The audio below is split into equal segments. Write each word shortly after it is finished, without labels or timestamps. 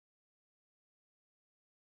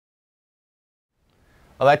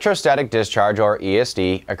Electrostatic discharge, or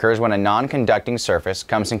ESD, occurs when a non-conducting surface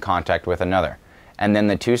comes in contact with another, and then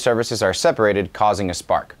the two surfaces are separated, causing a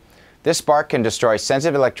spark. This spark can destroy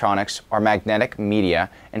sensitive electronics or magnetic media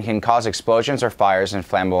and can cause explosions or fires in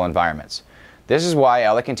flammable environments. This is why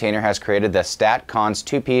LAContainer has created the StatCons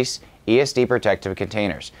 2-piece ESD protective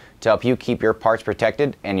containers to help you keep your parts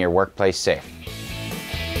protected and your workplace safe.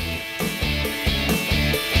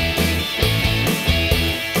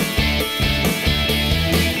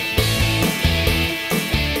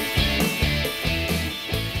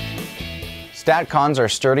 StatCons are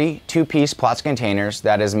sturdy, two-piece plastic containers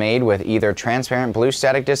that is made with either transparent blue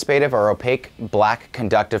static dissipative or opaque black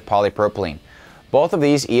conductive polypropylene. Both of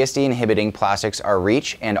these ESD-inhibiting plastics are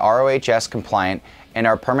REACH and RoHS compliant and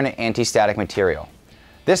are permanent antistatic material.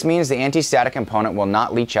 This means the antistatic component will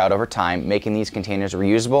not leach out over time, making these containers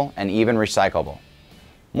reusable and even recyclable.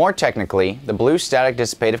 More technically, the blue static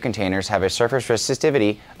dissipative containers have a surface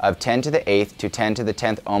resistivity of 10 to the 8th to 10 to the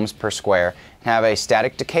 10th ohms per square and have a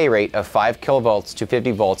static decay rate of 5 kilovolts to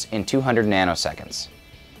 50 volts in 200 nanoseconds.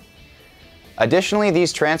 Additionally,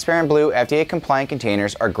 these transparent blue FDA-compliant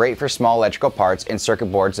containers are great for small electrical parts and circuit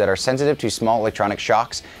boards that are sensitive to small electronic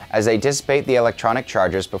shocks as they dissipate the electronic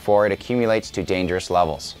charges before it accumulates to dangerous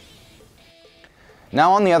levels.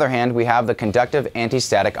 Now, on the other hand, we have the conductive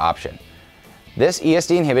antistatic option. This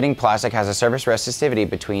ESD-inhibiting plastic has a surface resistivity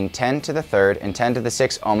between 10 to the 3rd and 10 to the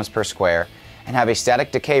 6th ohms per square and have a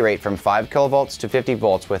static decay rate from 5 kilovolts to 50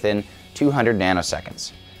 volts within 200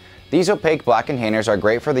 nanoseconds. These opaque black containers are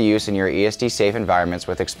great for the use in your ESD-safe environments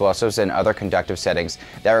with explosives and other conductive settings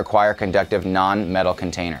that require conductive non-metal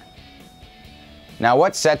container. Now,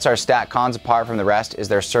 what sets our StatCons apart from the rest is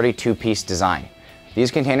their sturdy two-piece design.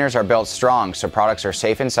 These containers are built strong so products are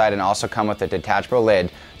safe inside and also come with a detachable lid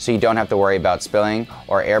so you don't have to worry about spilling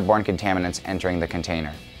or airborne contaminants entering the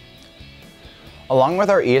container. Along with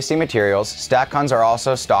our ESD materials, StatCons are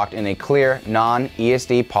also stocked in a clear,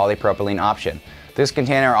 non-ESD polypropylene option. This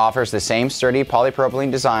container offers the same sturdy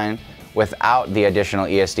polypropylene design without the additional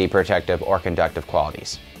ESD protective or conductive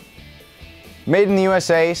qualities. Made in the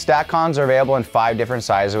USA, StatCons are available in 5 different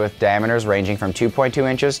sizes with diameters ranging from 2.2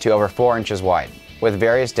 inches to over 4 inches wide, with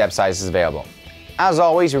various depth sizes available. As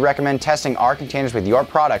always, we recommend testing our containers with your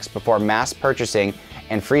products before mass purchasing,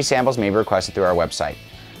 and free samples may be requested through our website.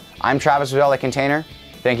 I'm Travis with LAContainer.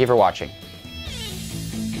 Thank you for watching.